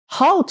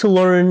How to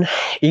learn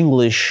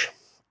English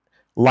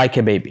like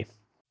a baby.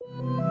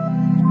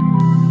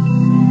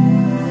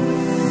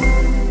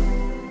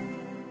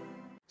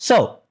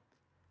 So,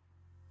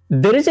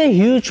 there is a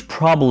huge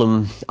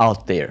problem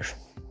out there.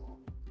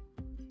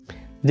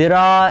 There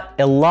are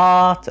a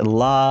lot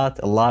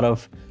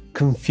of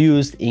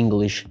confused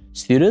English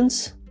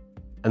students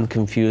and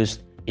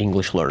confused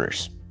English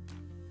learners.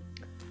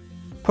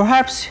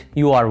 Perhaps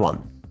you are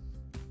one.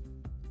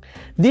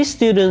 These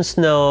students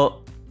know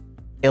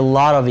a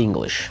lot of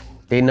English.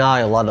 They know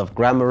a lot of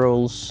grammar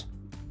rules.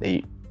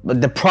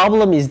 But the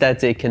problem is that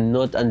they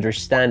cannot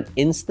understand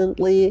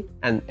instantly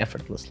and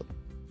effortlessly.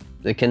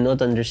 They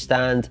cannot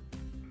understand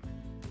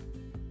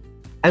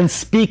and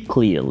speak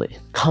clearly,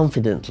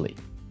 confidently.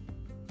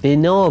 They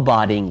know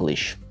about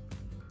English,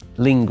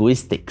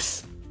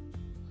 linguistics,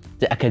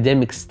 the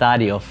academic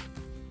study of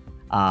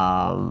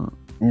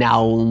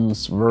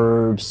nouns,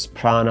 verbs,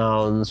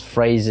 pronouns,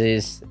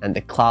 phrases, and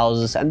the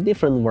clauses and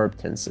different verb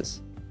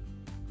tenses.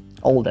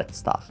 All that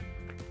stuff,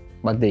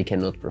 but they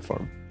cannot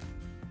perform.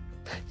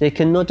 They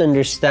cannot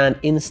understand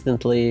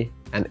instantly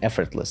and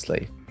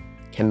effortlessly,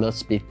 cannot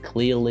speak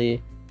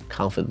clearly,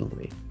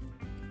 confidently.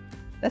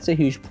 That's a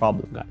huge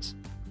problem, guys.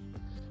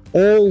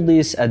 All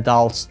these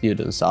adult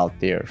students out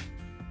there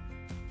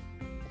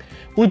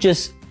who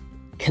just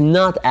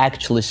cannot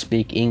actually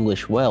speak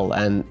English well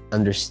and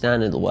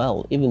understand it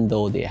well, even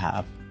though they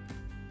have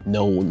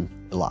known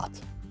a lot.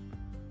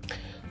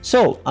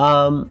 So,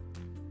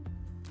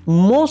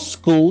 most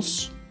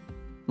schools,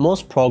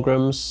 most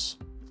programs,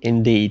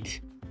 indeed,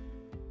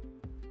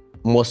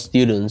 most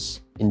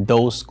students in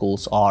those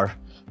schools are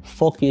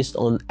focused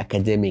on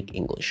academic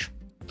English.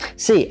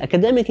 See,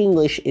 academic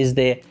English is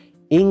the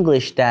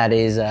English that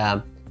is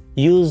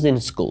used in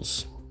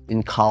schools,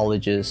 in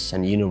colleges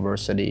and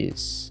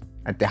universities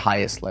at the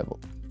highest level.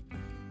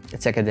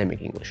 It's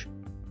academic English.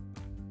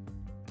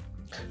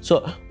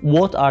 So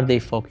what are they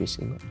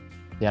focusing on?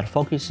 They are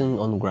focusing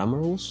on grammar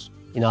rules.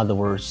 In other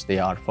words, they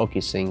are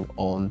focusing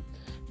on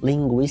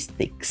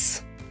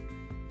linguistics,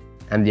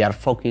 and they are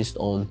focused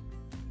on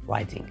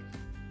writing.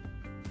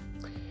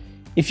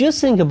 If you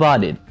think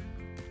about it,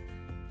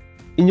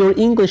 in your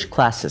English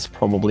classes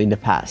probably in the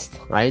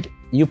past, right?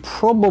 You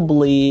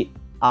probably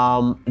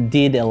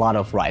did a lot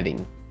of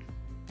writing.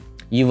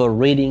 You were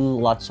reading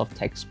lots of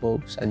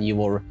textbooks and you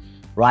were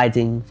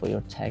writing for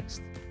your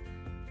text.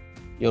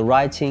 You're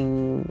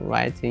writing,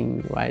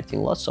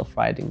 lots of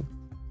writing.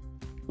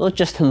 Not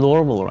just a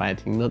normal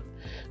writing, not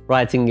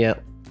writing a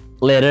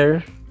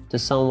letter to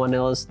someone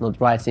else,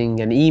 not writing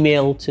an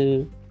email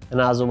to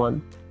another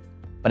one,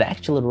 but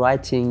actually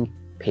writing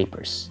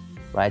papers,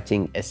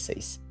 writing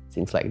essays,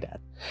 things like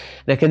that.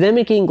 In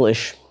academic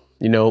English,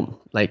 you know,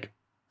 like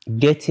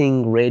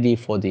getting ready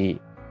for the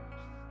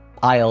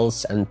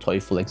IELTS and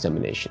TOEFL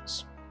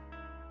examinations.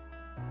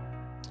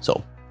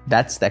 So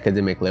that's the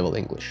academic level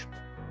English.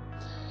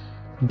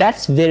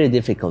 That's very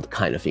difficult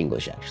kind of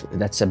English, actually.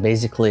 That's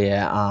basically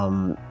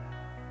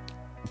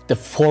the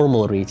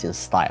formal written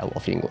style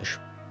of English.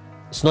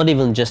 It's not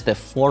even just a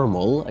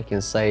formal, I can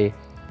say,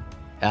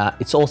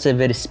 it's also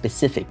very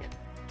specific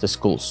to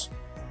schools.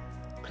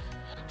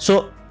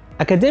 So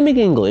academic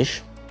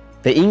English,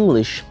 the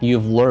English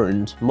you've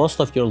learned most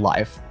of your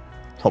life,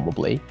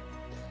 probably,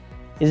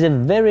 is a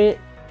very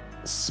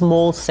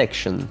small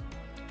section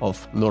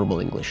of normal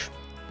English.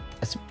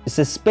 It's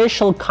a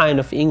special kind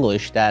of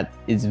English that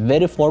is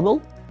very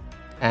formal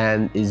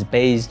and is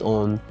based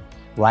on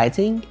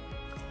writing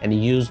and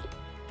used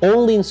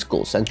only in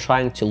schools and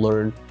trying to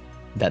learn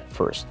that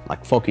first,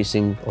 like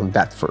focusing on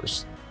that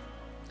first.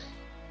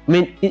 I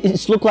mean,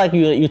 it's look like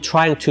you're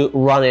trying to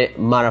run a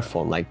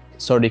marathon, like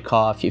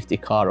 30-car,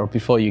 50-car, or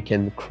before you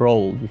can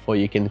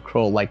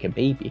crawl like a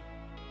baby.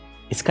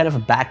 It's kind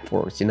of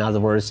backwards. In other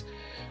words,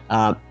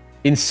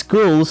 in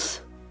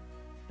schools,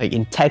 like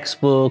in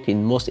textbook,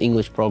 in most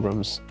English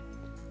programs,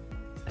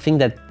 I think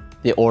that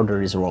the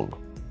order is wrong.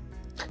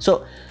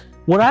 So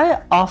what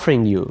I'm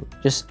offering you,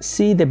 just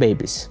see the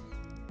babies,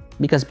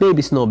 because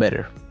babies know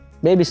better.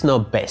 Babies know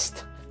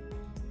best.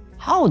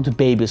 How do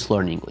babies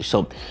learn English?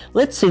 So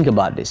let's think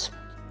about this.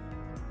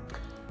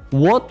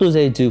 What do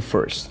they do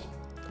first?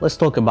 Let's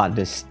talk about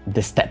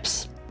the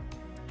steps.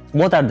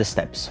 What are the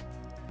steps?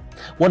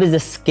 What is the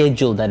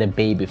schedule that a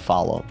baby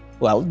follows?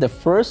 Well, the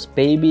first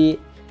baby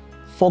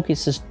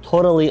focuses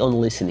totally on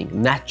listening,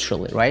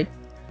 naturally, right?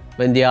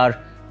 When they are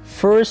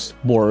first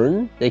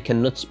born, they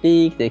cannot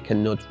speak, they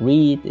cannot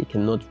read, they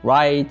cannot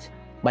write,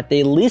 but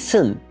they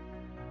listen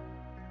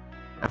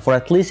for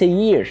at least a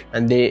year,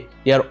 and they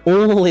are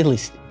only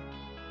listening.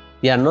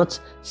 They are not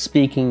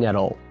speaking at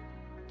all.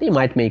 They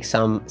might make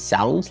some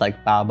sounds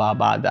like ba, ba,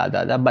 ba, da,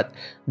 da, da, but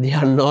they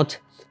are not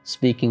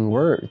speaking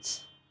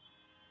words.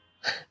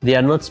 They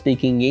are not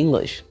speaking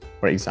English,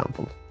 for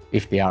example,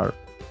 if they are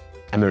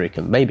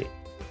American, maybe.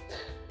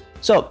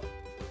 So,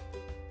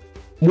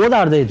 what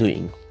are they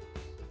doing?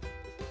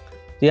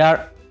 They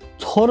are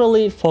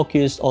totally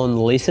focused on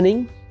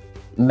listening,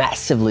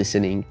 massive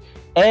listening,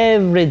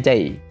 every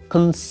day,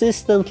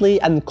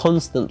 consistently and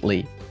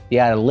constantly, They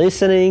are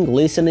listening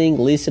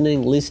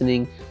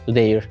to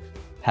their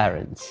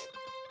parents.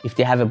 If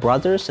they have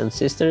brothers and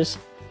sisters,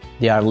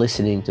 they are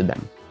listening to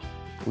them.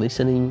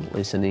 Listening,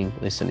 and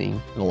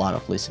a lot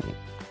of listening.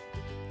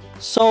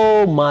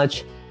 So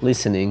much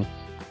listening,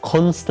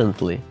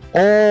 constantly,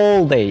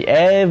 all day,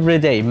 every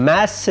day.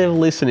 Massive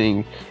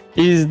listening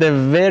is the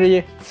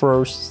very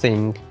first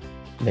thing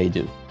they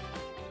do.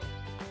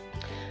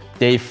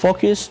 They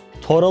focus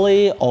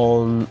totally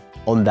on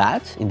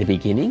that in the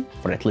beginning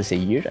for at least a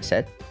year, I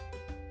said.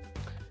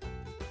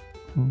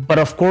 But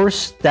of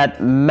course,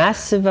 that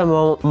massive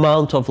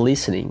amount of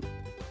listening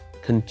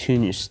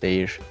continues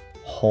their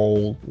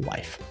whole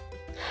life.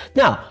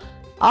 Now,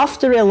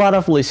 after a lot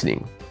of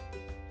listening,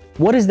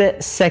 what is the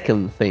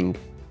second thing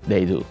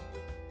they do?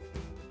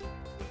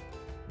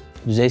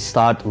 Do they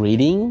start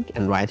reading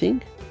and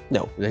writing?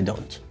 No, they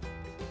don't.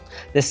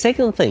 The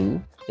second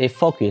thing they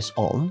focus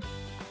on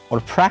or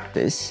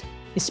practice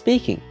is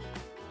speaking.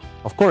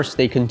 Of course,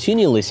 they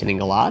continue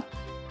listening a lot.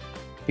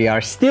 They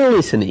are still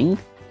listening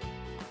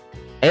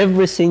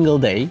every single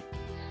day,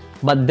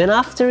 but then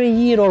after a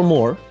year or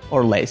more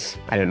or less,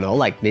 I don't know,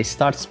 like they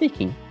start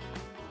speaking.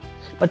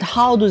 But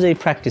how do they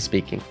practice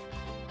speaking?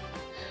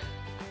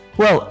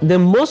 Well, the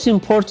most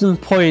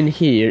important point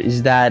here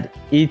is that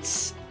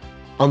it's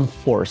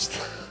unforced.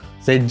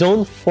 They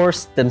don't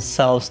force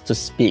themselves to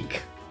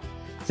speak.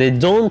 They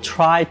don't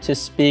try to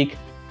speak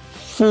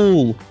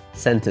full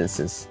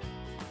sentences.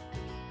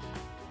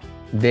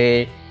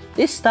 They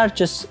start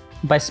just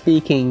by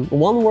speaking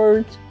one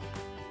word,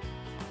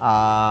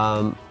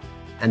 and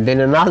then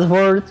another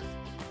word,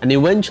 and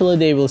eventually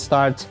they will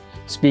start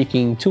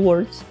speaking two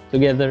words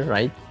together,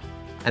 right?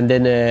 And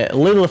then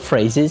little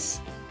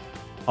phrases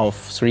of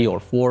 3 or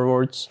 4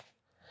 words.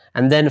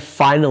 And then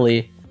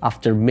finally,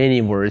 after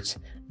many words,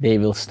 they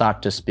will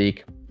start to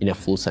speak in a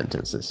full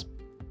sentences.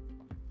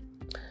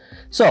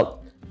 So,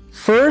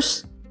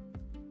 first,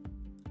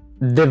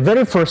 the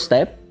very first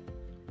step,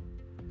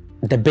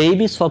 the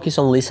babies focus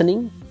on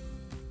listening.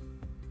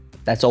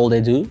 That's all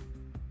they do.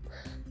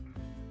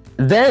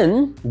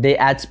 Then they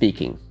add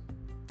speaking,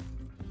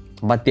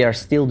 but they are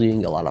still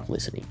doing a lot of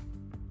listening.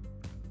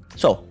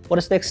 So, what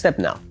is the next step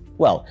now?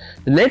 Well,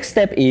 the next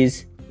step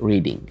is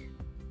reading.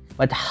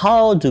 But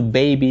how do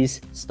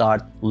babies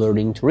start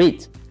learning to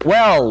read?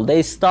 Well,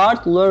 they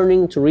start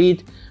learning to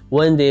read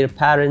when their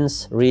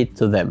parents read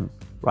to them,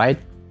 right?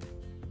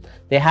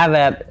 They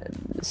have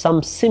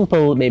some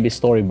simple maybe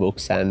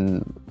storybooks,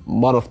 and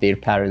one of their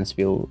parents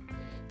will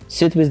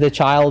sit with the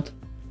child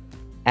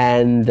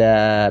and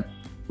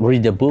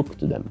read a book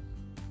to them.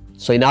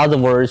 So in other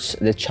words,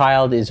 the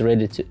child is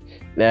ready to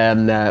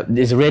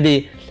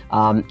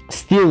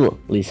still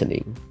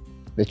listening.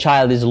 The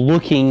child is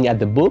looking at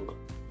the book,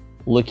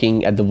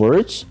 looking at the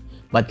words,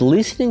 but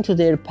listening to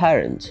their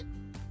parent.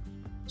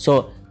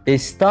 So they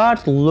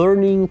start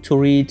learning to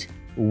read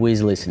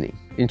with listening.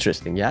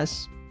 Interesting,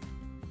 yes?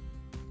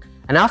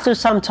 And after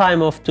some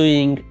time of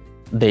doing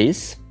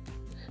this,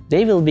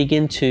 they will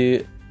begin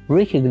to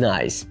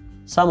recognize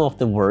some of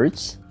the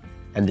words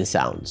and the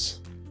sounds.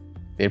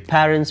 Their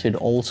parents will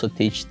also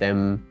teach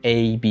them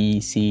A, B,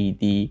 C,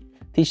 D,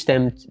 teach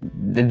them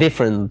the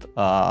different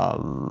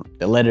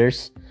the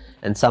letters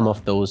and some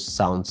of those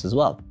sounds as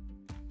well.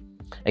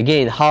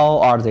 Again, how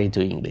are they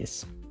doing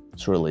this?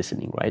 Through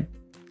listening, right?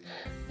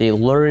 They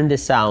learn the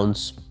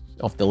sounds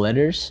of the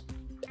letters,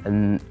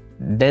 and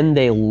then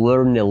they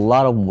learn a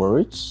lot of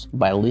words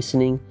by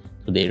listening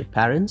to their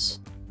parents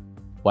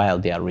while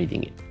they are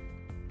reading it.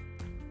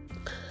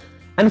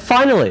 And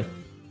finally,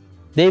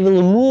 they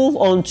will move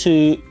on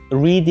to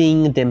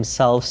reading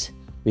themselves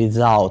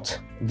without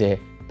the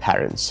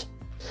parents.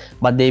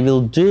 But they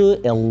will do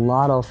a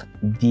lot of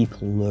deep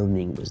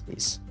learning with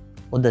this.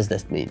 What does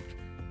that mean?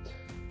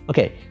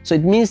 Okay, so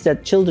it means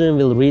that children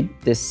will read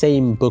the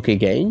same book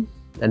again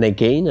and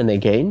again and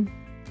again.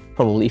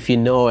 Probably if you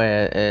know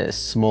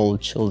small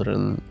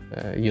children,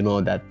 you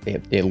know that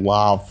they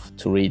love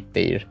to read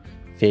their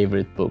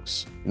favorite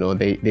books. You know,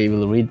 they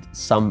will read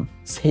some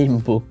same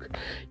book,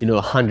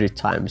 100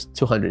 times,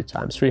 200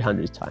 times,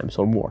 300 times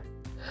or more.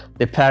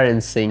 The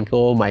parents think,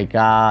 oh my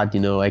God,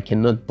 I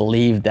cannot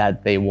believe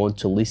that they want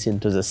to listen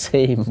to the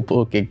same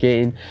book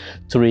again,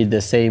 to read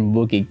the same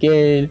book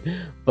again,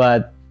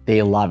 but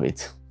they love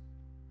it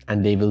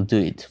and they will do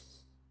it.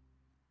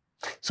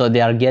 So they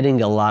are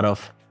getting a lot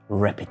of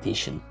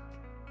repetition,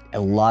 a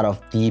lot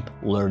of deep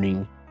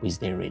learning with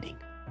their reading.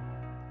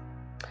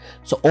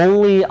 So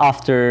only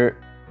at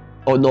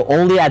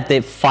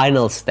the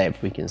final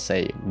step, we can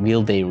say,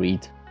 will they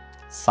read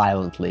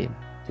silently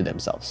to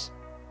themselves.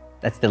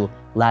 That's the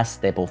last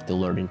step of the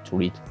learning to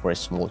read for a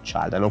small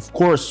child. And of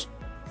course,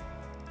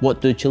 what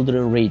do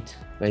children read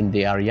when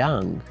they are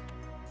young?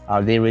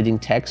 Are they reading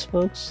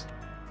textbooks?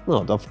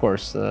 No, of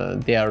course,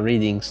 they are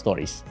reading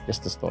stories,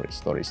 just the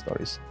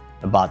stories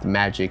about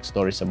magic,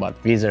 stories about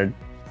wizards,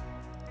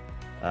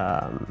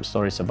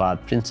 stories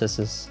about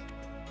princesses,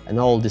 and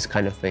all these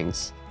kind of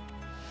things.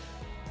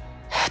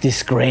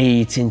 These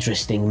great,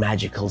 interesting,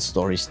 magical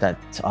stories that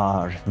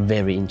are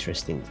very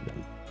interesting to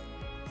them.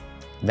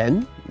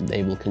 Then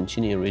they will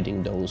continue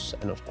reading those,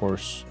 and of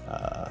course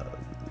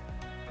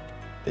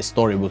the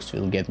storybooks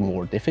will get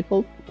more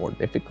difficult,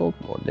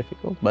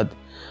 but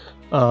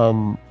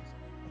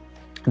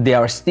they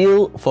are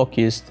still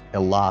focused a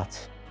lot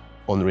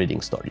on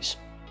reading stories.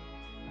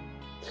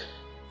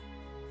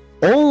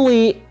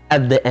 Only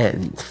at the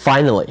end,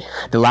 finally,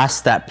 the last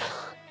step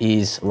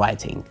is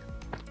writing.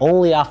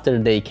 Only after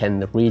they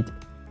can read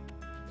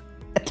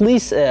at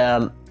least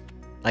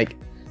like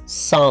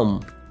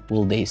some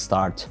will they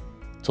start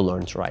to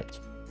learn to write.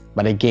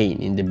 But again,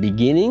 in the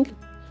beginning,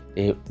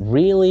 they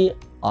really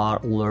are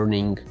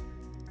learning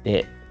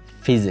the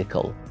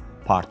physical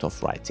part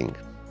of writing.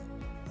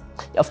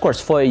 Of course,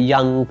 for a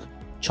young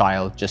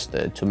child, just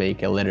to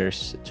make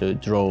letters, to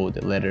draw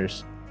the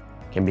letters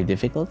can be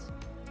difficult.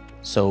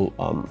 So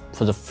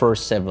for the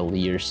first several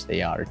years,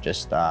 they are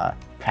just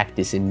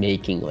practicing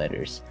making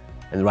letters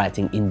and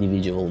writing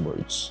individual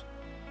words.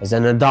 As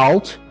an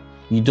adult,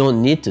 you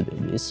don't need to do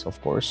this,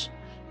 of course.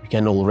 You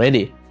can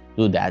already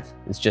do that.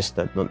 It's just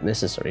not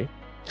necessary.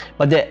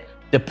 But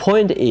the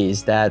point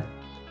is that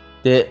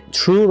the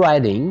true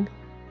writing,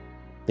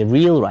 the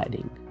real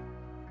writing,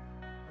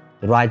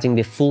 writing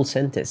the full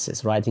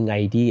sentences, writing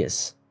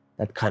ideas,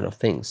 that kind of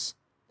things,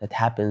 that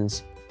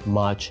happens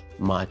much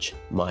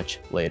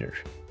later.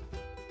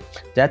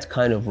 That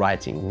kind of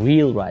writing,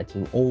 real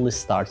writing, only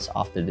starts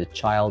after the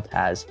child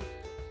has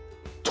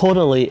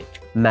totally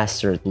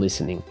mastered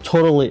listening,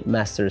 totally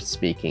mastered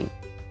speaking,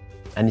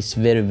 and is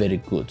very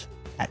good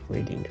at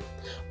reading.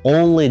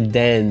 Only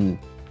then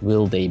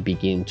will they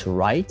begin to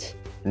write,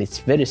 and it's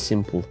very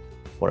simple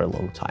for a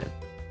long time.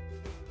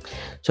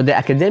 So the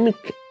academic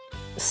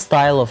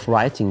style of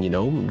writing,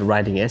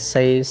 writing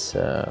essays,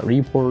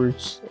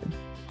 reports,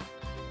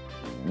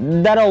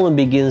 that only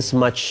begins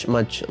much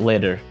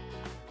later.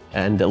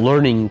 And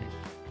learning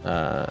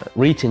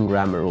written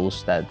grammar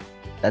rules,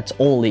 that's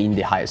only in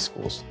the high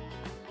schools.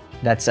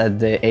 That's at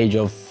the age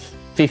of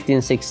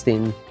 15,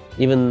 16.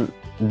 Even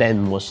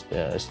then, most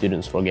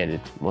students forget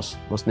it,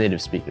 most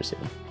native speakers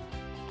even.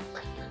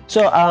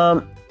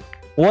 So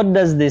what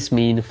does this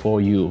mean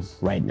for you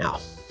right now?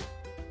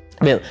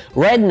 Well,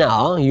 right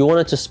now, you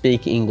wanted to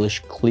speak English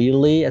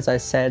clearly, as I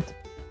said,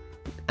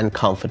 and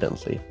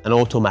confidently, and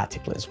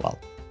automatically as well.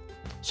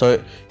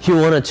 So you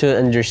wanted to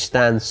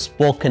understand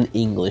spoken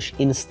English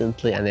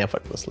instantly and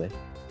effortlessly.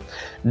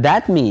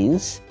 That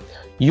means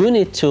you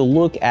need to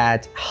look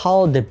at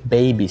how the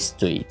babies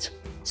do it.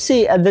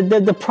 See,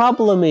 the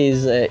problem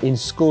is in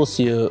schools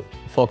you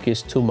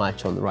focus too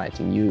much on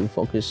writing. You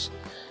focus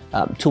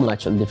too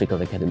much on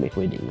difficult academic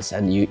readings,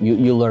 and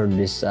you learn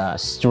this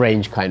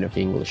strange kind of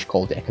English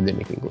called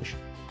academic English.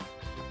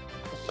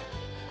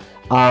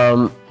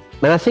 And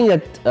I think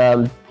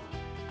that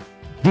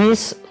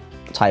this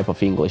type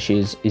of English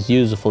is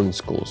useful in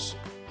schools.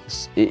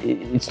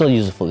 It's not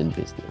useful in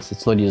business.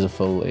 It's not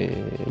useful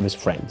with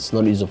friends.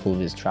 Not useful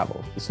with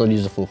travel. It's not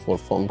useful for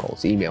phone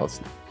calls,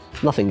 emails,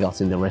 nothing else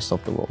in the rest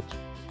of the world.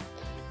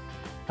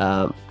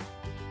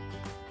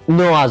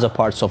 No other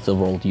parts of the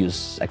world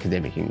use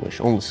academic English,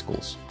 only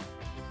schools.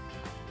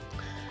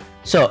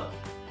 So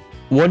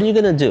what are you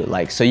gonna do?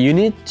 So you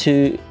need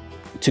to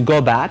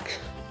go back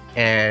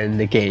and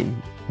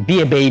again,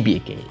 be a baby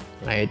again,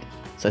 right?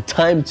 So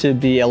time to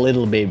be a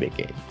little baby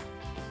again.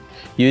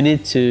 You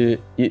need to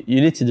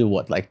do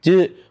what?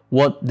 Do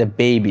what the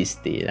babies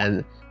did,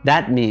 and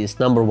that means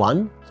number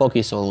one,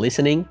 focus on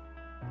listening.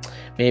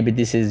 Maybe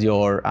this is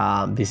your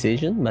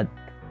decision, but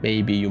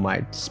maybe you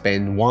might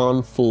spend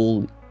one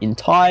full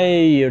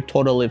entire year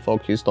totally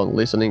focused on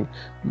listening,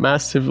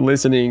 massive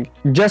listening,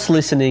 just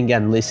listening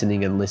and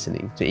listening and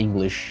listening to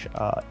English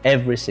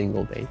every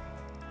single day.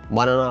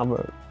 1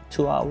 hour,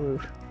 2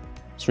 hours,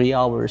 3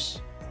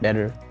 hours,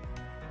 better.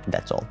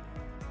 That's all.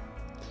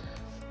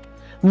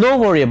 No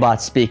worry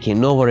about speaking,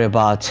 no worry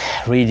about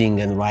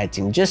reading and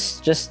writing.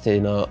 Just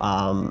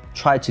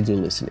try to do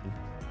listening.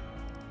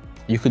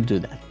 You could do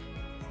that.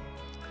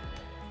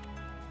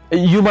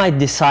 You might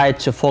decide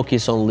to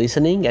focus on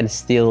listening and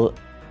still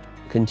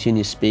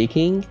continue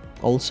speaking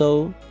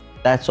also.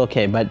 That's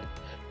okay, but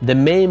the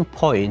main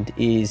point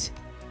is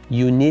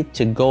you need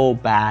to go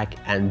back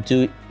and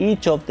do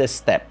each of the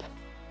steps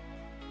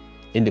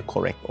in the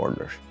correct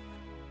order.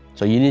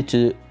 So you need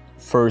to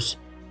first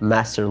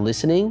master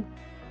listening,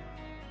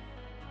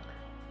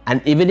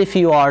 and even if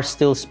you are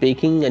still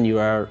speaking and you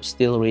are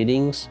still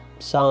reading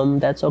some,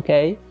 that's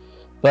okay,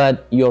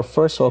 but your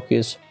first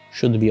focus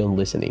should be on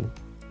listening,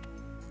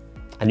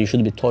 and you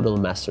should be totally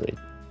mastering.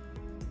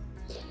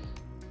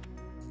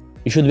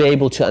 You should be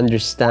able to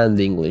understand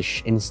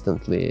English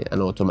instantly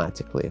and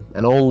automatically,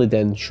 and only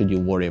then should you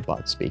worry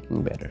about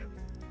speaking better.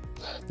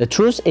 The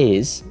truth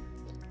is,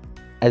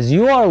 as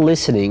you are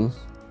listening,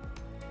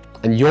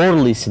 and your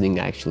listening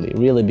actually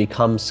really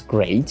becomes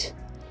great,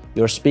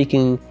 your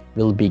speaking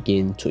will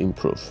begin to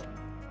improve.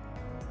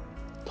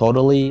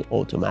 Totally,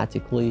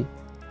 automatically,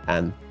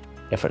 and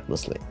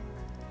effortlessly.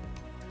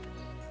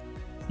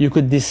 You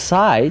could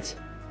decide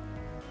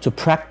to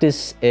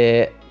practice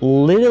a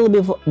little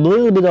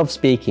bit of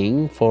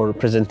speaking for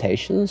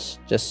presentations,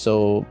 just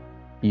so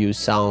you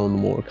sound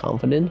more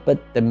confident, but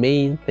the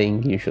main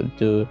thing you should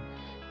do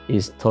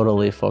is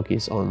totally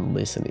focus on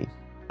listening.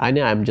 I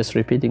know I'm just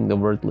repeating the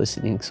word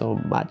listening so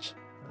much.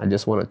 I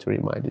just wanted to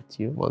remind it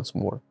to you once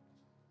more.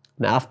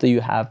 Now, after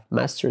you have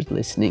mastered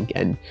listening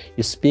and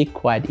you speak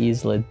quite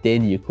easily,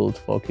 then you could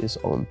focus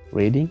on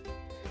reading.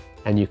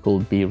 And you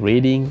could be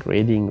reading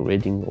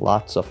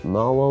lots of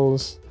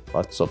novels,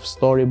 lots of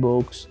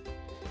storybooks.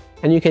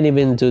 And you can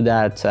even do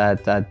that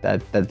at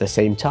the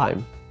same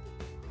time.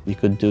 You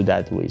could do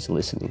that with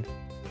listening.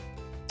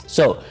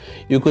 So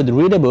you could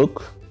read a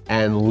book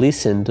and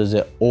listen to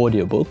the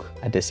audiobook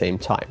at the same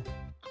time.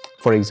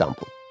 For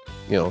example,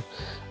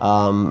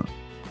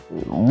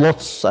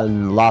 lots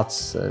and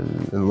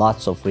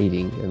lots of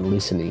reading and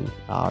listening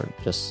are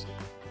just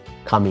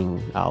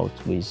coming out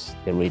with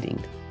the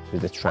reading,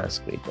 with the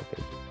transcript of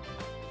it.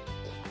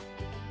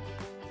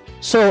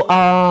 So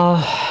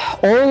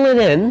only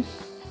then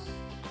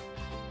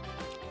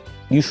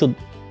you should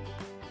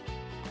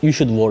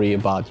worry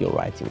about your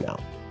writing now.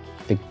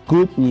 The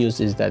good news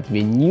is that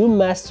when you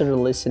master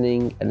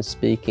listening and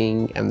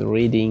speaking and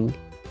reading,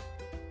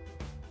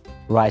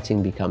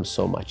 writing becomes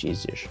so much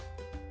easier.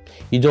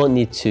 You don't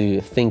need to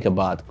think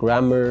about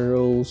grammar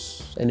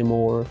rules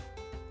anymore.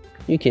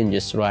 You can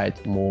just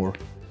write more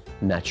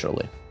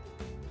naturally.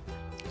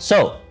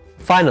 So,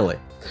 finally,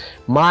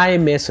 my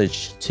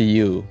message to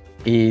you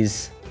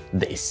is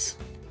this: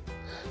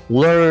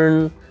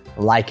 learn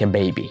like a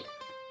baby.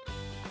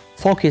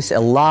 Focus a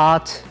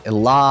lot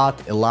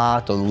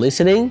on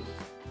listening.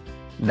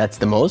 That's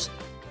the most.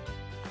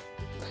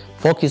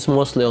 Focus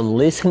mostly on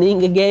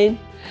listening again.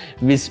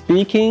 With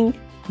speaking,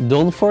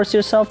 don't force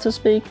yourself to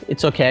speak.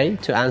 It's okay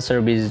to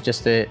answer with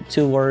just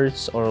 2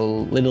 words or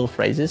little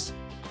phrases.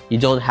 You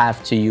don't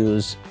have to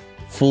use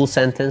full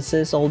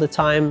sentences all the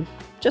time.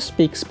 Just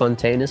speak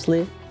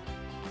spontaneously.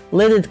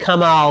 Let it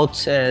come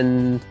out,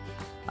 and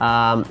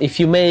if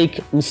you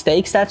make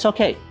mistakes, that's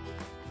okay.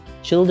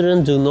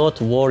 Children do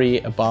not worry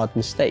about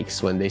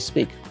mistakes when they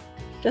speak.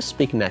 Just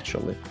speak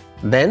naturally.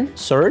 Then,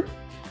 third,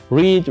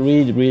 read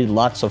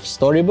lots of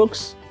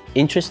storybooks,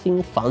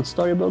 interesting, fun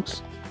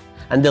storybooks.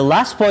 And the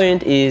last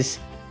point is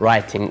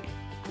writing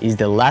is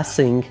the last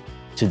thing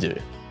to do.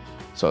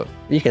 So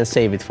you can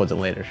save it for the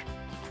later.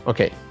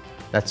 Okay,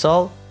 that's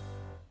all.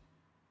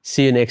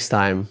 See you next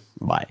time.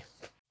 Bye.